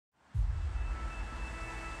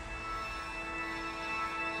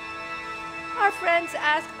our friends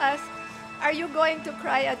ask us, "Are you going to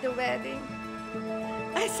cry at the wedding?"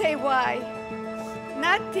 I say, "Why?"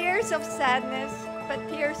 Not tears of sadness, but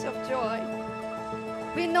tears of joy.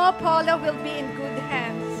 We know Paula will be in good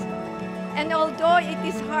hands. And although it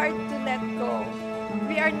is hard to let go,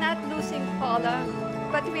 we are not losing Paula,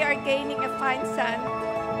 but we are gaining a fine son.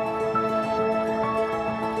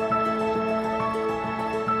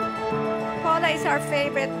 Paula is our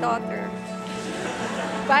favorite daughter.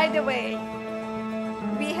 By the way,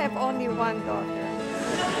 we have only one daughter.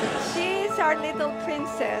 She is our little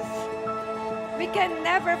princess. We can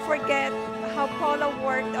never forget how Paula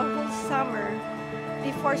worked a whole summer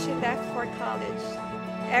before she left for college.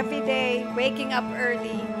 Every day, waking up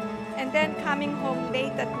early, and then coming home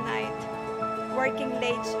late at night, working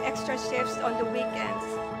late extra shifts on the weekends.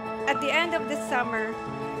 At the end of the summer,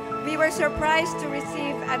 we were surprised to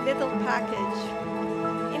receive a little package.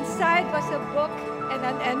 Inside was a book and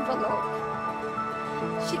an envelope.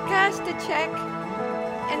 She cashed the check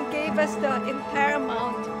and gave us the entire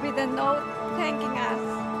amount with a note thanking us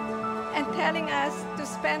and telling us to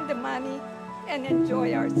spend the money and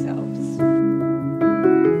enjoy ourselves.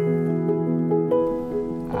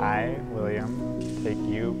 I, William, take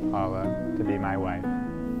you, Paula, to be my wife.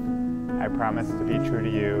 I promise to be true to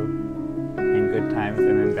you in good times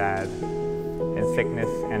and in bad, in sickness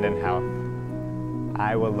and in health.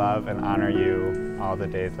 I will love and honor you all the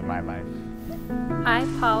days of my life. I,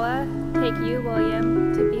 Paula, take you,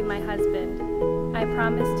 William, to be my husband. I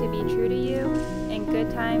promise to be true to you in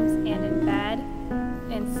good times and in bad,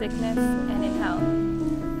 in sickness and in health.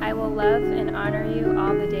 I will love and honor you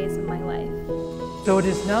all the days of my life. So it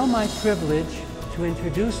is now my privilege to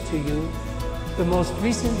introduce to you the most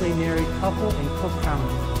recently married couple in Cook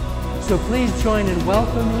County. So please join in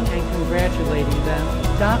welcoming and congratulating them,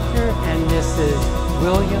 Dr. and Mrs.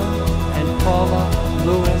 William and Paula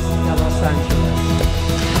Lewis de Los Angeles.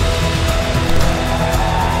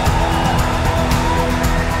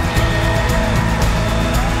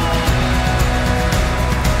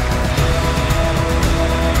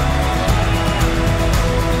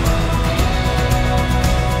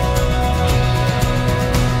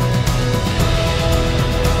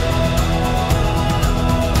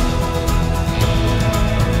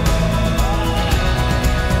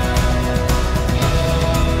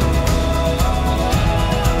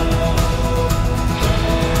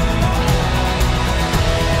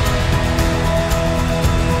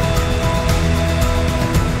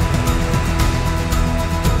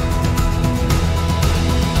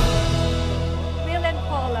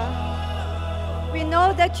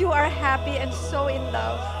 That you are happy and so in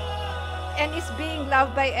love and is being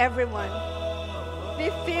loved by everyone.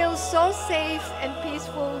 We feel so safe and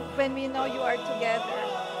peaceful when we know you are together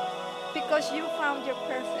because you found your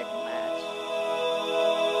perfect.